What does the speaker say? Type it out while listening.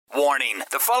Warning,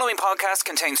 the following podcast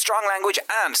contains strong language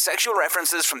and sexual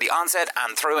references from the onset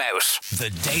and throughout.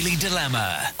 The Daily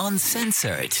Dilemma,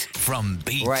 uncensored from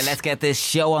Beat. Right, let's get this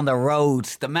show on the road.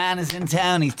 The man is in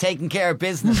town. He's taking care of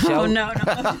business. Show. Oh, no.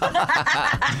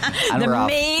 And The we're off.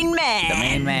 main man. The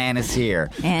main man is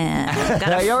here. Yeah.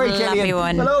 Got a You're flappy Killian.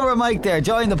 one. Well, over Mike there.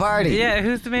 Join the party. Yeah,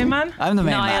 who's the main man? I'm the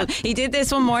main Niall. man. He did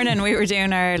this one morning. We were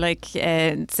doing our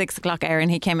 6 o'clock hour, and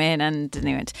he came in and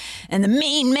he went, and the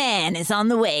main man is on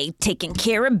the way taking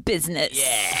care of business.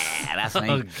 Yeah, that's me.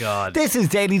 Oh, God. This is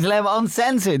Daily Dilemma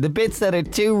Uncensored, the bits that are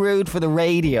too rude for the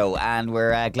radio. And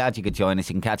we're glad you could join us.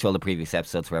 You can catch all the previous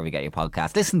episodes wherever you get your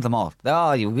podcast. Listen to them all.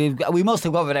 Oh, we must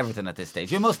have covered everything at this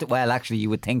stage. Well, actually, you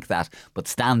would think that, but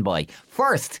stand by.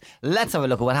 First, let's have a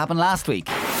look at what happened last week.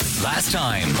 Last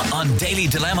time on Daily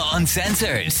Dilemma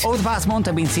Uncensored. Over the past month,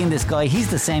 I've been seeing this guy.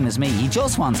 He's the same as me. He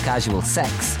just wants casual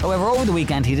sex. However, over the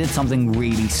weekend, he did something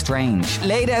really strange.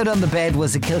 Laid out on the bed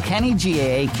was a Kilkenny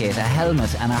GAA kit, a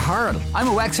helmet and a hurl. I'm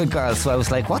a Wexford girl, so I was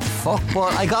like, what the fuck?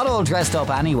 But I got all dressed up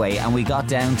anyway, and we got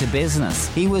down to business.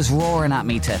 He was roaring at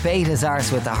me to bait his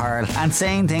arse with the hurl and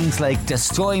saying things like,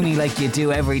 destroy me like you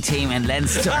do every team in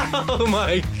Leinster. Oh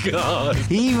my God.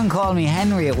 He even called me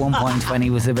Henry at one point when he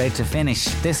was about to finish.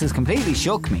 This has completely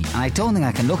shook me, and I don't think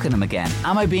I can look at him again.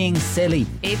 Am I being silly?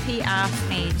 If he asked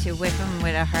me to whip him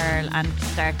with a hurl and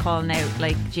start calling out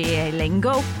GA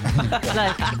lingo,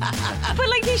 but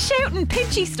he's shouting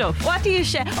pitchy stuff. What do you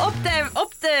shout? Up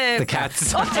the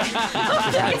cats. Up the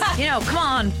cats. Come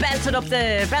on, belt it up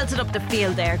the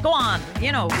field there. Go on,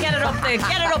 get it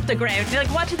up the ground.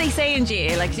 Like, what do they say in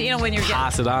GA? When you're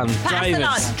Pass it on. pass it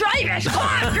on, drive it. Go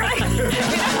on,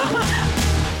 drive.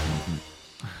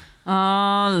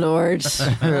 Oh Lord.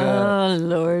 Oh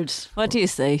Lord. What do you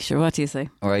say? Sure, what do you say?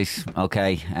 Right,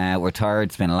 okay. We're tired.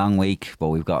 It's been a long week, but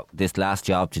we've got this last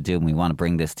job to do, and we want to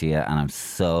bring this to you. And I'm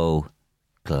so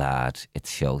glad it's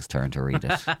show's turn to read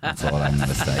it. That's all I'm going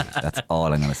to say. That's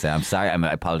all I'm going to say. I'm sorry.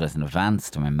 I apologise in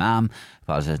advance to my mum.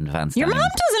 Apologise in advance. Your to mum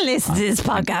doesn't listen to this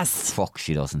podcast. Fuck,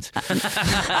 she doesn't.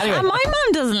 Anyway. And my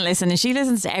mum doesn't listen, and she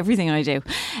listens to everything I do.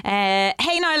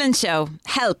 Hey, Nyland Show.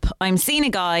 Help. I'm seeing a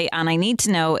guy, and I need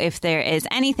to know if there is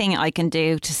anything I can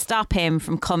do to stop him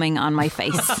from coming on my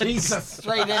face. Jesus,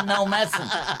 straight in, no messing.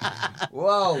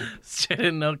 Whoa. Straight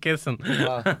in, no kissing.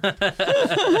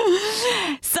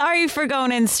 Sorry for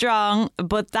going in strong,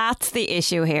 but that's the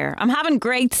issue here. I'm having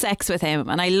great sex with him,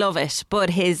 and I love it, but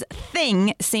his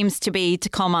thing seems to be to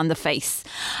come on the face.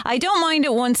 I don't mind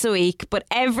it once a week, but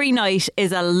every night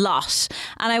is a lot,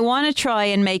 and I want to try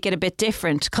and make it a bit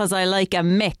different because I like a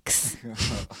mix.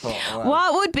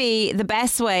 What would be the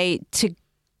best way to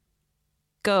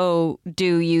go,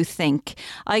 do you think?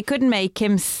 I could make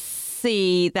him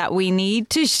see that we need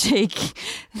to shake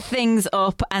things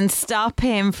up and stop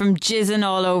him from jizzing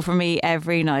all over me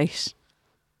every night.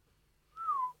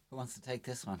 Who wants to take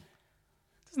this one?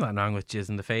 There's nothing wrong with jizz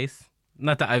in the face.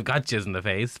 Not that I've got jizz in the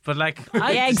face, but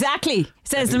yeah, exactly.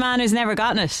 Says the man who's never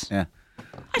gotten it. Yeah.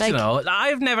 I don't know.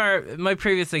 I've never, my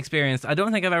previous experience, I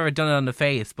don't think I've ever done it on the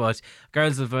face, but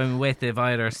girls I've been with, they've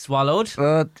either swallowed,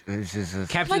 kept it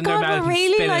in their mouth and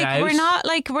spit it out.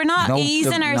 we're not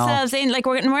easing ourselves in.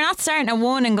 We're not starting at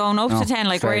 1 and going up to 10.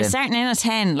 We're starting in at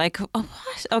 10.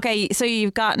 What? Okay, so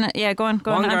you've gotten it. Yeah, go on.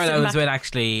 One girl I was with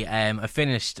actually, I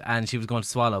finished and she was going to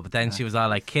swallow, but then she was all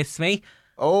like, kiss me.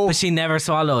 Oh. But she never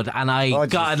swallowed, and I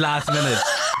got it last minute.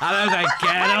 And I was like,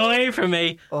 get away from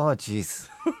me. Oh, jeez.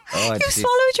 You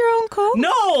swallowed your own coke?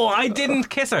 No, I didn't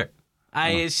kiss her.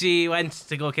 She went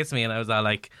to go kiss me, and I was all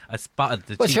like, I spotted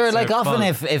the. But cheeks sure, are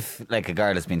often full. if a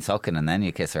girl has been sucking and then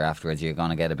you kiss her afterwards, you're going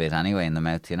to get a bit anyway in the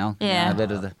mouth, Yeah. A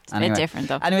bit of the. It's a bit different,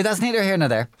 though. Anyway, that's neither here nor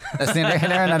there.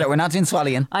 We're not doing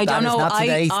swallowing. I don't know.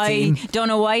 I don't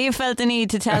know why you felt the need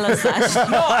to tell us that.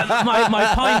 No,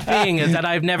 my point being is that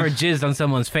I've never jizzed on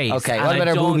someone's face. Okay, what about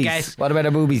her boobies? What about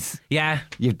her boobies? Yeah.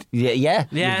 You've done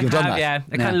that. Yeah,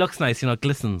 it kind of looks nice, it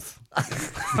glistens.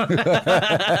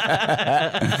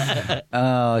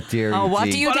 Oh dear. Oh,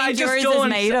 what do you think yours is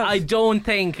made of? I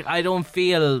don't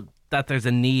feel that there's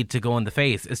a need to go in the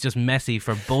face. It's just messy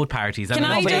for both parties. Can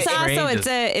I just ask? So it's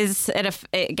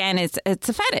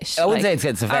a fetish. I wouldn't say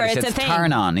it's a fetish. It's a thing.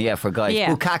 turn on, for guys.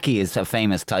 Yeah. Bukkake is a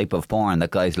famous type of porn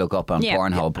that guys look up on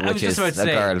Pornhub, which is a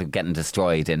girl getting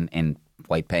destroyed in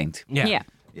white paint. Yeah.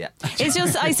 Yeah. It's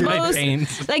just, I suppose,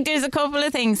 like, there's a couple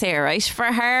of things here, right? For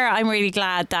her, I'm really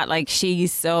glad that, like,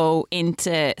 she's so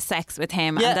into sex with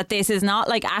him and that this is not,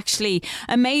 like, actually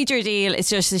a major deal. It's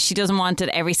just that she doesn't want it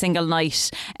every single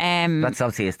night. That's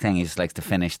obviously his thing. He just likes to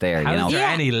finish there, How you know. is there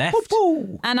any left?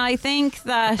 Poo, and I think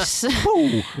that...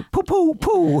 poo, poo, poo,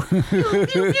 poo.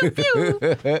 Pew, pew, pew.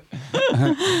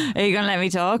 Are you going to let me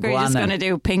talk, or are you just going to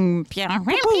do ping, piang,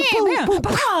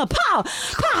 pow, pow,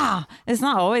 pow? It's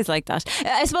not always like that.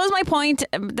 I suppose my point,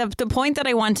 the point that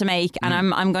I want to make, and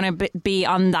I'm going to be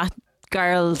on that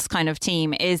girls kind of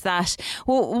team, is that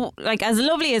like, as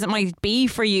lovely as it might be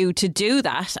for you to do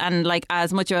that, and like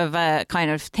as much of a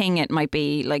kind of thing it might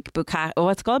be, like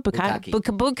what's it called?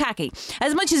 Bukkake.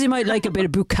 As much as you might like a bit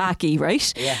of bukkake,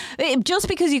 right? Yeah. Just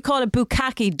because you call it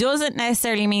bukkake doesn't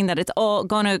necessarily mean that it's all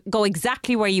gonna go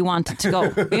exactly where you want it to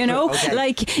go. You know, okay.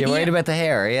 Like, you're worried about the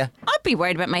hair, are you? I'd be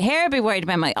worried about my hair. I'd be worried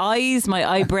about my eyes, my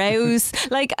eyebrows.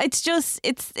 Like, it's just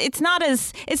it's not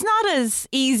as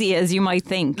easy as you might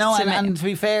think. No, and to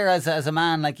be fair, as a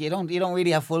man, like, you don't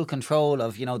really have full control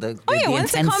of, you know, the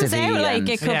once intensity, it comes out, like,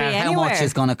 it could be how anywhere. much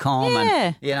is going to come,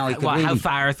 and you know, how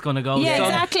far it's going to go. Yeah,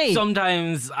 exactly.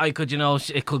 Sometimes I could, you know,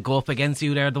 it could go up against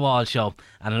you there at the wall show,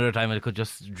 and another time it could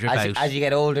just drip out. As you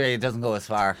get older, it doesn't go as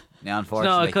far. Yeah,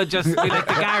 unfortunately. No, it could just be like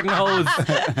the garden hose.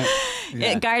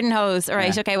 Garden hose. All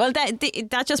right. Yeah. Okay. Well,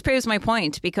 that just proves my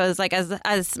point, because, like,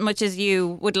 as much as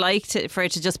you would like for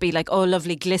it to just be like, oh,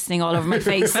 lovely, glistening all over my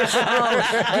face.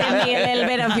 Oh, give me a little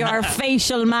bit of your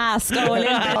facial mask. Oh, a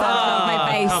little bit all over my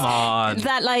face. Come on.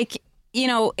 That, like, you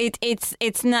know,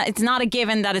 it's not a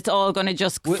given that it's all going to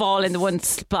just fall in the one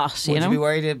spot. Would you be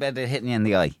worried about it hitting you in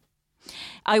the eye?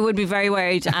 I would be very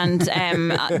worried, and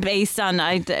based on,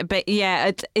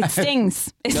 it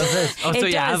stings. Does it? Oh, so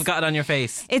you have got it on your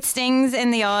face. It stings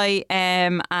in the eye,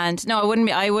 and no,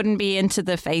 I wouldn't be into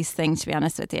the face thing, to be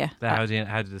honest with you. How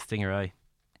did it sting your eye?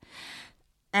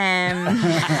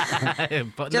 Putting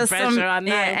the pressure on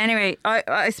now. Yeah, anyway,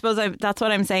 I suppose that's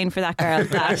what I'm saying for that girl.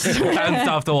 Danced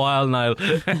off the wall now.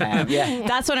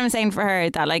 That's what I'm saying for her.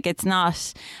 That, like,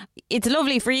 it's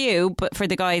lovely for you, but for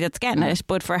the guy that's getting it,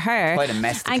 but for her, it's quite a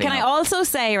mess to and can I also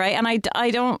say, right? And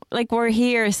I don't, like, we're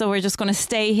here, so we're just going to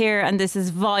stay here, and this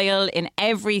is vile in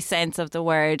every sense of the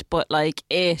word. But, like,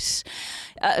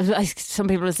 some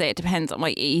people will say it depends on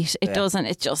what you eat. It doesn't.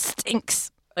 It just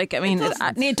stinks. Like, I mean,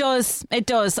 it does. It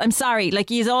does. I'm sorry.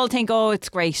 Like, you all think, oh, it's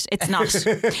great. It's not.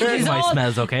 My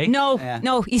smells okay. No.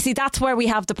 You see, that's where we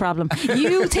have the problem.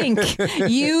 You think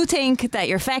that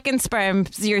your feckin' sperm,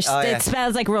 it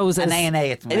smells like roses. An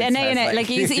A&A. Like,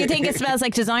 you think it smells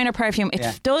like designer perfume.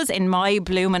 It does in my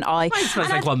blooming eye. Mine smells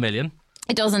like 1 million.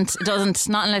 It doesn't.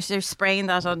 Not unless you're spraying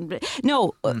that on.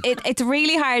 No, it's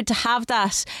really hard to have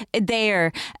that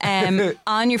there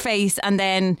on your face, and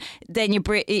then you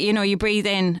breathe. You know, you breathe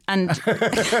in, and it's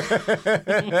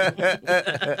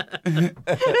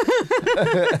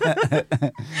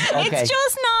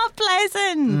just not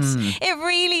pleasant. It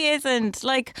really isn't.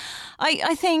 Like,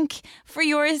 I think for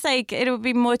your sake, it would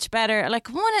be much better. Like,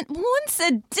 once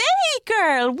a day,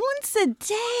 girl. Once a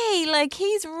day. Like,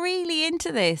 he's really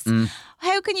into this.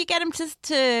 How can you get him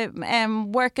to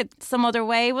work it some other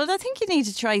way? Well, I think you need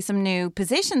to try some new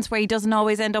positions where he doesn't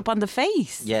always end up on the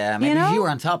face. Yeah, maybe if you were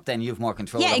on top, then you've more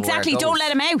control. Yeah, exactly. Don't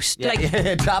let him out.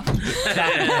 Trap him,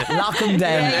 lock him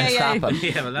down, and trap him.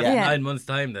 Yeah, well, that's 9 months'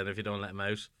 time then if you don't let him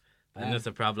out. And that's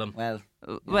a problem.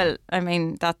 Well, I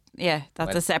mean that's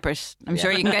a separate. I'm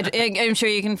sure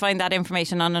you can find that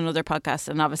information on another podcast,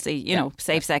 and obviously, you know,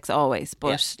 safe sex always.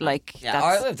 But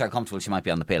or if they're comfortable, she might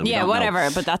be on the pill. Yeah, whatever.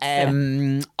 But that's.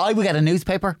 I would get a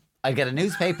newspaper. I'd get a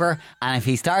newspaper, and if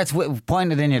he starts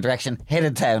pointing in your direction, hit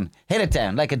it down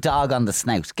like a dog on the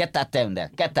snout. Get that down there.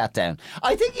 Get that down.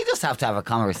 I think you just have to have a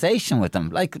conversation with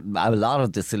them, like a lot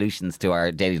of the solutions to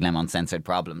our Daily Dilemma Uncensored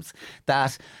problems.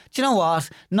 That, do you know what?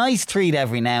 Nice treat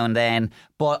every now and then,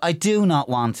 but I do not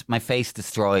want my face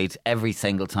destroyed every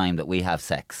single time that we have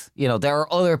sex. You know, there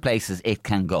are other places it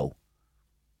can go.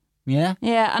 Yeah?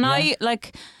 Yeah, and I,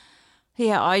 like...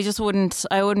 Yeah, I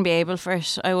wouldn't be able for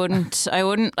it. I wouldn't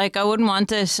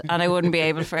want it, and I wouldn't be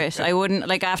able for it. I wouldn't,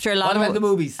 like, after a long... What about the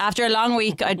movies? After a long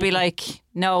week, I'd be like,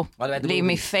 no, leave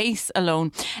me face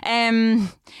alone. That's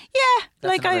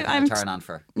like, I'm... turn on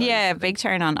for. Yeah, big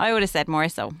turn on. I would have said more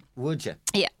so. Would you?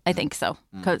 Yeah, I think so.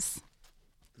 Because...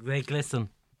 They glisten.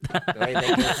 The way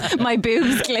they glisten. My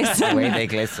boobs glisten. The way they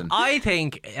glisten. I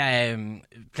think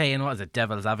playing, what is it,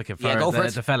 devil's advocate for,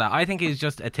 the fella. I think he's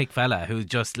just a thick fella who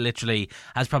just literally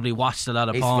has probably watched a lot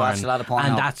of He's porn. watched a lot of porn,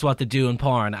 and no. that's what they do in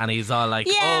porn. And he's all like,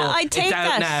 I take it's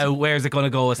out that. now. Where's it going to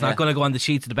go? It's not going to go on the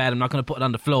sheets of the bed. I'm not going to put it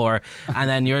on the floor. And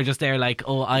then you're just there like,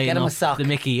 I Get him know a sock. the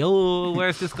Mickey. Oh,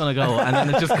 where's this going to go? And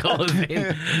then it just goes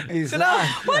in. He's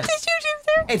What did you do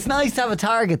there? It's nice to have a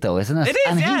target, though, isn't it? It is,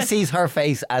 and yeah. he sees her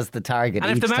face as the target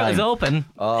And each if the mouth time. is open,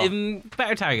 even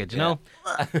better target, you know?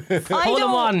 I Hole in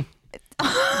don't- one.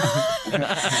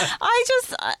 I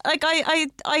just like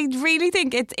I really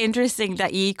think it's interesting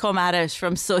that you come at it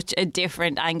from such a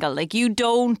different angle. Like you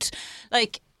don't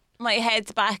like my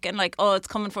head's back and like, oh, it's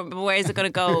coming from, but where is it going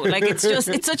to go? Like it's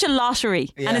such a lottery,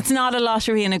 and it's not a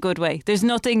lottery in a good way. There's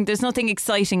nothing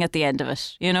exciting at the end of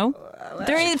it, you know.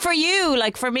 There is for you,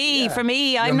 like for me, Your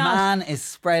I'm not. man is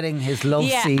spreading his love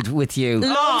seed with you.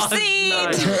 Love seed.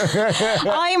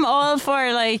 I'm all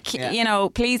for like you know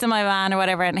pleasing my man or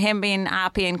whatever, and him being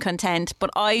happy and content.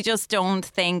 But I just don't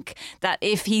think that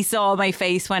if he saw my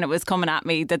face when it was coming at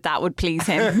me, that would please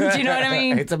him. Do you know what I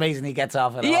mean? It's amazing he gets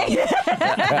off it all.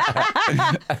 Yeah.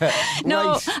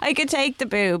 No, Right. I could take the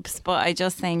boobs, but I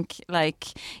just think like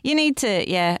you need to.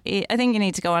 Yeah, I think you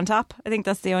need to go on top. I think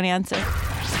that's the only answer.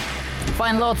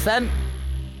 Final thoughts then,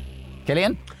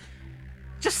 Killian.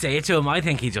 Just say it to him. I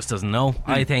think he just doesn't know.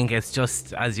 I think it's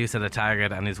just, as you said, a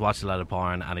target, and he's watched a lot of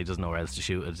porn and he doesn't know where else to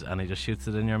shoot it, and he just shoots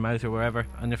it in your mouth or wherever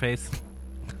on your face.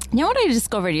 You know what I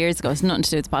discovered years ago? It's nothing to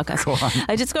do with the podcast.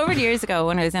 I discovered years ago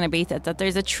when I was in Ibiza that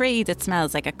there's a tree that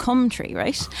smells like a cum tree,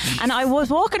 right? And I was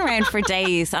walking around for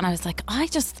days and I was like,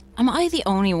 am I the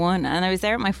only one? And I was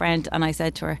there with my friend and I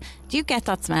said to her, do you get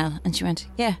that smell? And she went,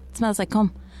 yeah, it smells like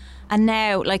cum. And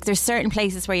now, like, there's certain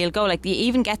places where you'll go, like, you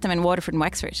even get them in Waterford and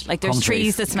Wexford. Like, there's Cum trees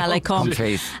trees. that smell like cum. Cum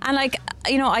trees. And, like,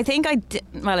 you know, I think I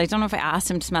don't know if I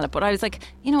asked him to smell it, but I was like,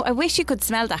 you know, I wish you could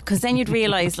smell that, because then you'd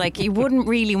realise, like, you wouldn't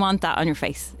really want that on your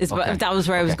face. That was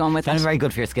where I was going with Sounds it. very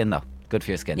good for your skin, though. Good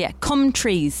for your skin. Yeah, cum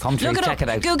trees. Cum trees, Look check it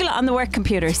out. Google it on the work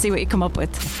computer, see what you come up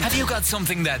with. Have you got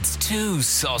something that's too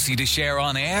saucy to share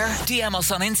on air? DM us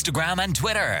on Instagram and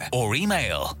Twitter, or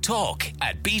email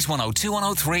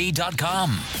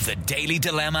talk@beat102103.com. The Daily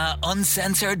Dilemma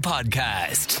Uncensored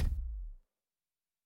Podcast.